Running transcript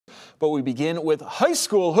But we begin with high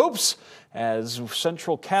school hoops as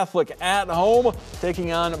Central Catholic at home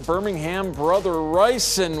taking on Birmingham Brother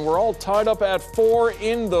Rice, and we're all tied up at 4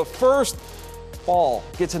 in the first. Ball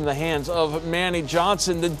gets in the hands of Manny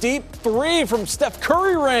Johnson. The deep three from Steph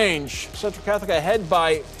Curry range. Central Catholic ahead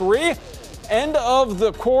by 3. End of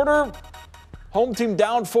the quarter. Home team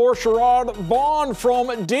down 4. Sherrod Vaughn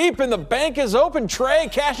from deep, and the bank is open. Trey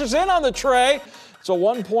cashes in on the tray. It's a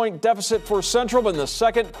 1-point deficit for Central, but in the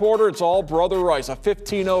second quarter, it's all Brother Rice. A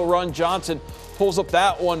 15-0 run. Johnson pulls up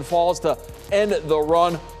that one, falls to end the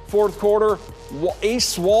run. Fourth quarter,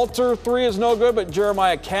 Ace Walter, 3 is no good, but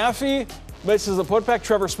Jeremiah Caffey misses the putback.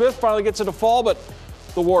 Trevor Smith finally gets it to fall, but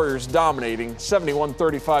the Warriors dominating.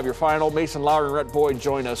 71-35 your final. Mason Lowry and Rhett Boyd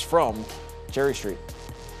join us from Cherry Street.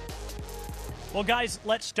 Well, guys,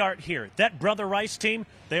 let's start here. That Brother Rice team,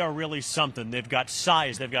 they are really something. They've got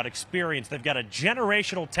size, they've got experience, they've got a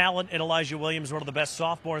generational talent in Elijah Williams, one of the best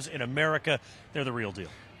sophomores in America. They're the real deal.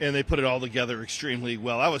 And they put it all together extremely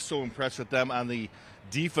well. I was so impressed with them on the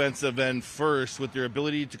defensive end first, with their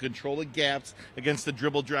ability to control the gaps against the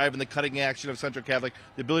dribble drive and the cutting action of Central Catholic,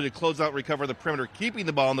 the ability to close out, recover the perimeter, keeping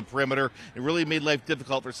the ball on the perimeter. It really made life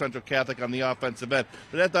difficult for Central Catholic on the offensive end.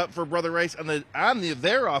 But I thought for Brother Rice on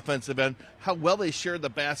their offensive end, how well they shared the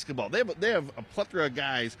basketball. They have a plethora of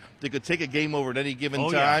guys that could take a game over at any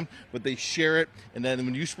given time, but they share it. And then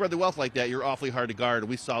when you spread the wealth like that, you're awfully hard to guard. And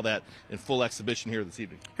we saw that in full exhibition here this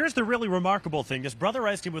evening. Here's the really remarkable thing. This Brother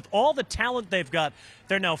Rice team, with all the talent they've got,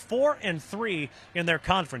 they're now 4-3 in their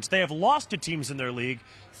conference. They have lost to teams in their league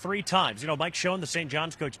 3 times. You know, Mike Schoen, the St.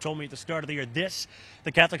 John's coach, told me at the start of the year,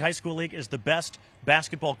 the Catholic High School League is the best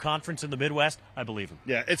basketball conference in the Midwest. I believe him.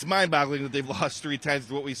 Yeah, it's mind-boggling that they've lost 3 times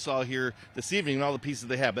to what we saw here this evening and all the pieces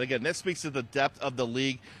they have. But again, that speaks to the depth of the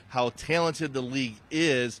league, how talented the league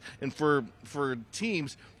is. And for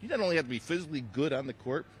teams, you not only have to be physically good on the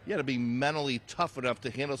court, you got to be mentally tough enough to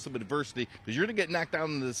handle some adversity, because you're going to get knocked down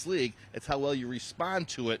in this league. It's how well you respond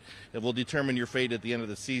to it that will determine your fate at the end of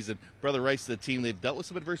the season. Brother Rice, the team, they've dealt with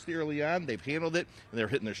some adversity early on. They've handled it, and they're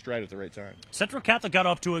hitting their stride at the right time. Central Catholic got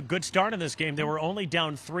off to a good start in this game. They were only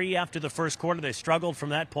down 3 after the first quarter. They struggled from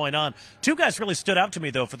that point on. 2 guys really stood out to me,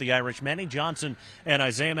 though, for the Irish. Manny Johnson and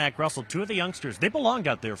Isaiah Mack Russell, 2 of the youngsters. They belonged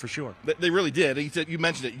out there for sure. They really did. You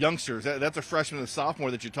mentioned it, youngsters. That's a freshman and a sophomore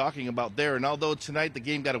that you're talking about there. And although tonight the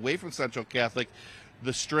game got away from Central Catholic,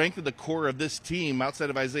 the strength of the core of this team, outside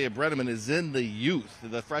of Isaiah Brenneman, is in the youth,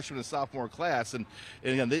 the freshman and sophomore class. And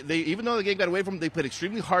again, they even though the game got away from them, they played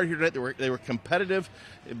extremely hard here tonight. They were competitive,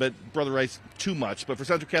 but Brother Rice, too much. But for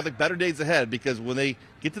Central Catholic, better days ahead, because when they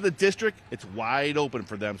get to the district, it's wide open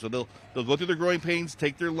for them. So they'll go through their growing pains,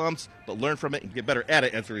 take their lumps, but learn from it and get better at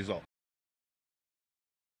it as a result.